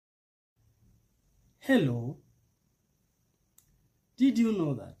Hello, did you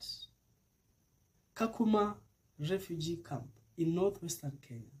know that Kakuma refugee camp in northwestern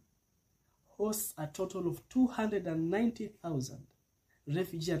Kenya hosts a total of 290,000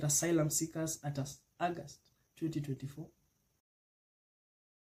 refugee and asylum seekers at August 2024?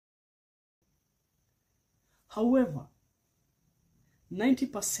 However,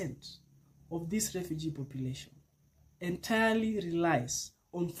 90% of this refugee population entirely relies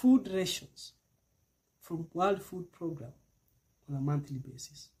on food rations from World Food Program on a monthly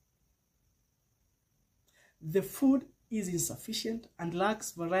basis. The food is insufficient and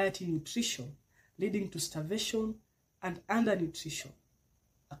lacks variety in nutrition, leading to starvation and undernutrition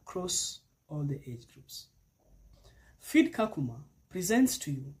across all the age groups. Feed Kakuma presents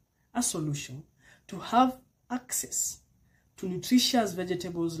to you a solution to have access to nutritious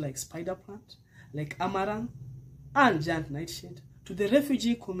vegetables like spider plant, like amaranth, and giant nightshade to the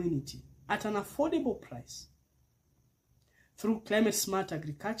refugee community at an affordable price through climate-smart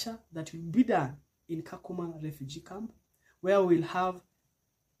agriculture that will be done in Kakuma refugee camp, where we'll have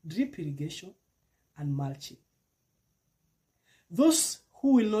drip irrigation and mulching. Those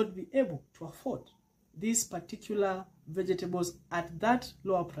who will not be able to afford these particular vegetables at that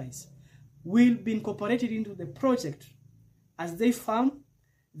lower price will be incorporated into the project. As they farm,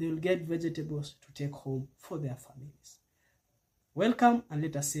 they will get vegetables to take home for their families. Welcome, and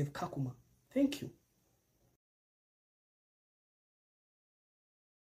let us save Kakuma. Thank you.